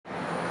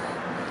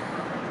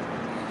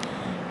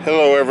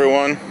Hello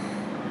everyone,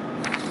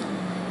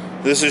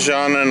 this is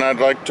Jon and I'd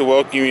like to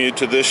welcome you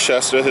to this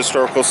Shasta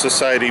Historical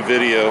Society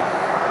video.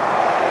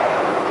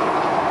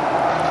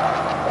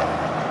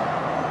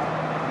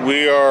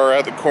 We are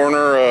at the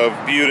corner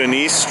of Butte and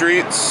East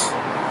Streets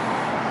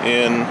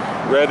in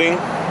Reading,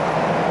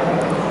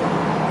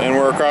 and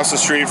we're across the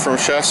street from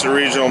Shasta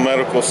Regional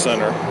Medical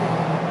Center.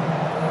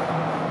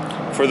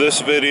 For this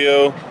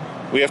video,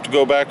 we have to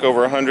go back over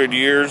 100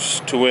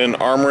 years to when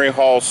Armory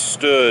Hall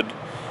stood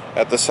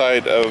at the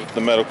site of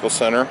the medical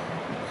center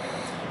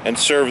and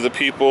served the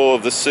people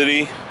of the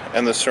city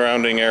and the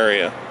surrounding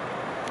area.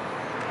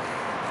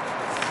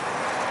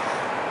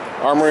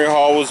 Armory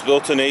Hall was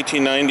built in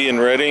 1890 in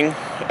Reading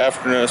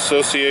after an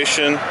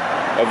association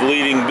of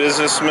leading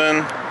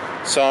businessmen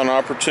saw an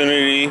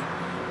opportunity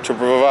to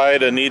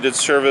provide a needed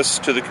service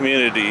to the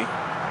community.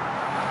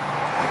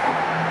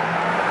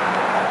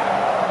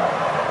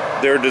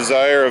 Their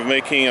desire of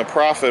making a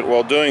profit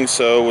while doing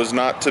so was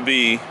not to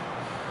be,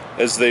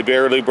 as they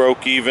barely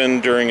broke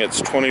even during its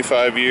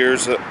 25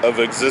 years of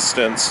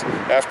existence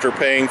after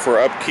paying for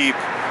upkeep,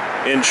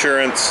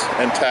 insurance,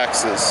 and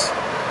taxes.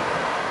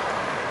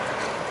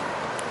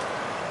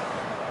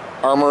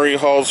 Armory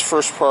Hall's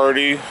first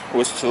priority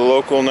was to the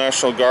local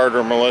National Guard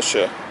or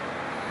militia.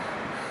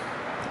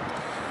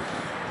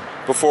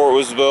 Before it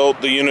was built,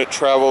 the unit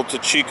traveled to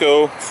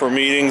Chico for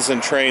meetings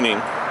and training.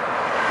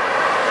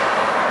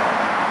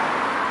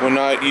 When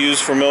not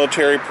used for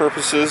military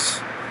purposes,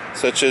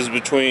 such as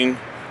between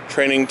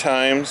training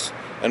times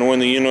and when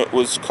the unit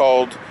was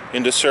called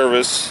into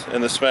service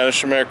in the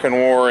Spanish-American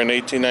War in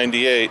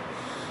 1898,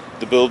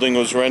 the building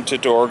was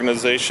rented to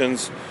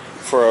organizations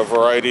for a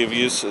variety of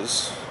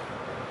uses.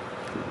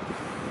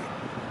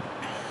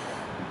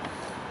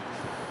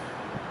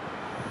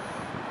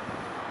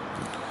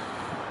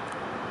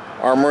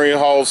 Armory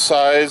Hall's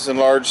size and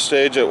large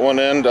stage at one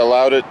end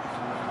allowed it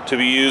to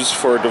be used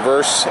for a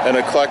diverse and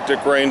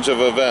eclectic range of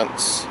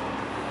events.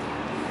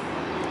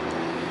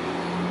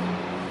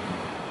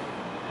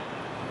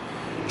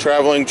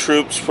 Traveling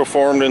troupes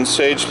performed in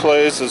stage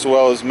plays as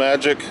well as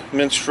magic,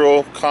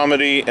 minstrel,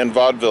 comedy, and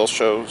vaudeville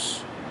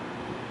shows.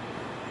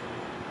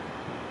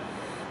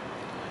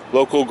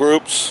 Local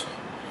groups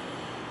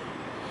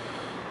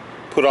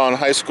put on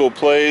high school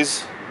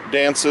plays,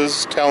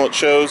 dances, talent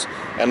shows,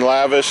 and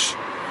lavish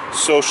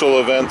social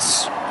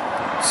events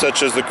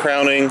such as the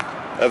crowning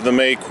of the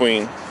May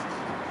Queen.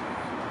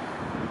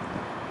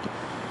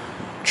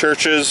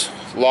 Churches,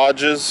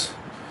 lodges,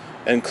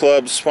 and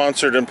clubs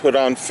sponsored and put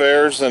on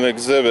fairs and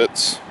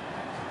exhibits.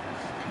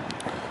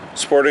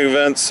 Sporting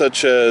events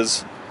such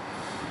as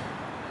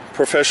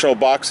professional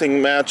boxing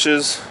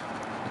matches,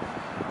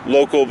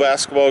 local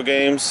basketball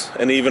games,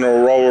 and even a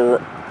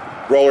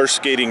roller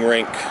skating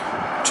rink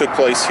took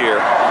place here.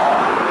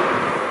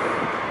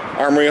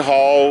 Armory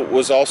Hall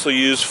was also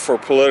used for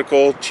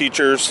political,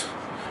 teachers,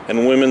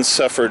 and women's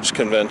suffrage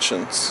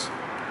conventions.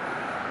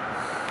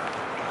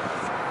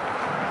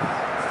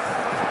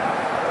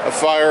 A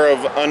fire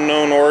of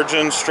unknown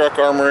origin struck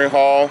Armory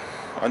Hall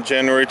on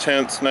January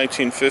 10th,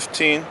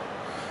 1915.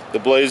 The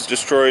blaze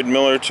destroyed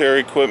military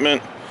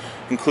equipment,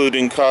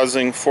 including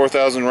causing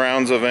 4,000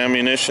 rounds of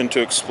ammunition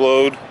to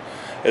explode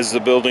as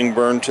the building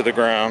burned to the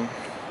ground.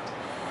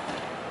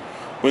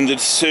 When the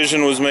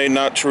decision was made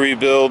not to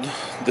rebuild,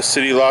 the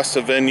city lost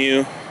a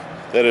venue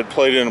that had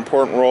played an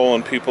important role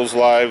in people's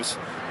lives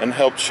and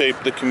helped shape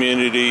the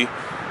community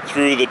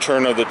through the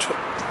turn of the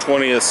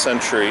 20th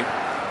century.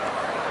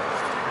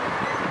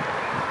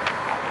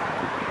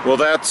 Well,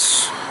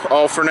 that's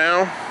all for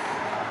now.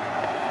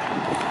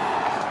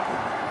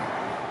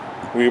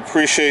 We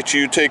appreciate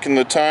you taking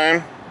the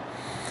time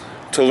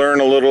to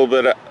learn a little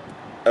bit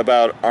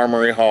about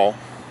Armory Hall.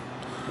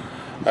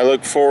 I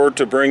look forward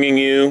to bringing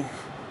you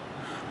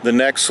the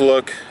next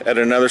look at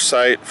another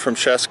site from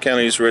Shasta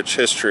County's rich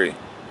history.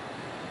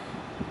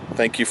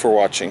 Thank you for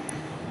watching.